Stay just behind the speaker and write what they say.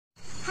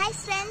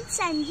it's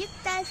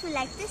Sanjukta. If you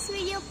like this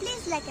video,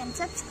 please like and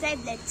subscribe.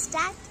 Let's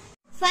start.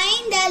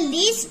 Find the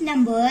least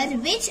number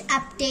which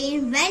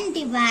obtained when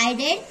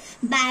divided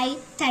by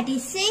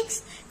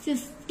 36,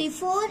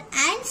 54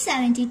 and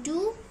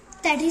 72.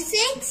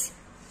 36,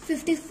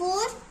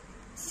 54,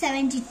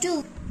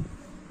 72.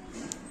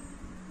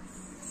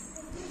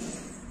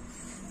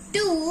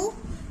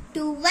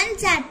 2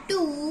 ones are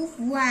 2,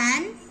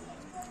 1.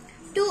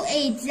 2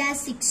 8s are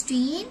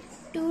 16.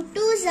 2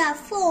 2s are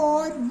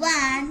 4,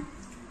 1.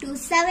 2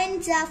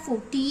 7s are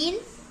 14.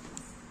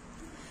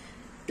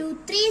 2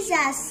 3s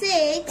are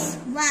 6,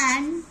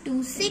 1.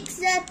 2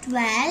 6s are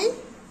 12.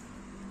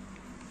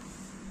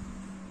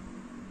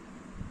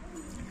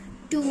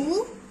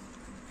 2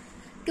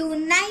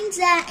 9s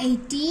are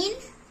 18.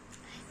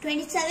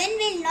 27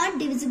 will not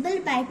divisible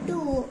by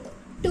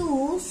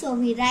 2, so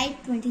we write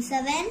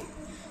 27.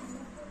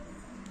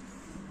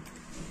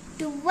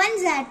 2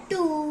 1s are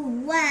 2,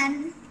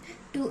 1.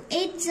 2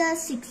 8s are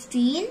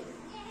 16.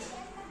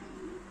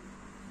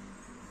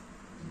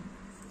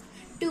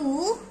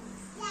 2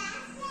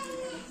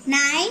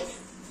 9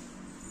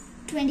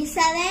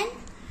 27.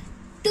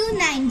 2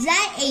 9s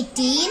are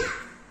 18.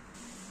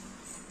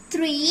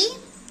 3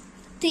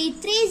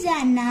 3s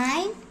are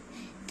 9.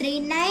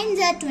 3 9s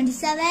are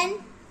 27.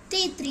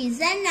 3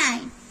 3s are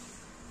 9.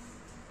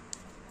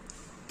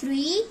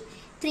 3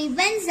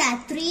 1s are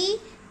 3.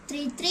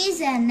 3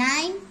 3s are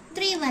 9.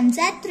 3 1s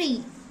are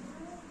 3.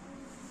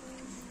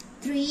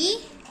 3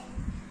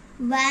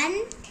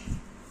 1.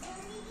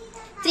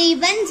 3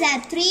 1s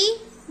are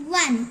 3.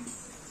 1.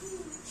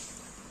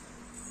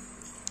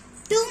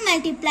 2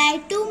 multiply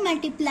 2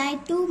 multiply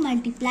 2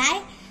 multiply.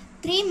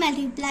 3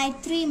 multiply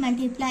 3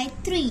 multiply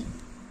 3.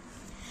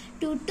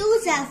 2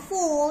 2s are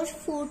 4.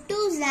 4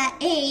 2s are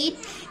 8.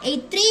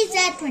 8 3s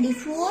are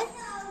 24.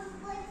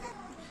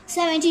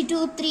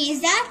 72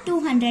 3s are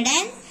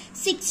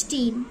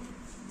 216.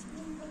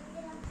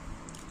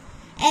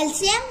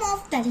 LCM of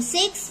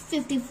 36,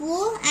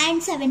 54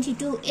 and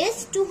 72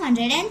 is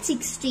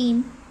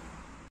 216.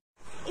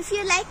 If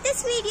you like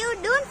this video,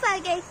 don't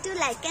forget to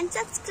like and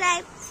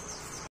subscribe.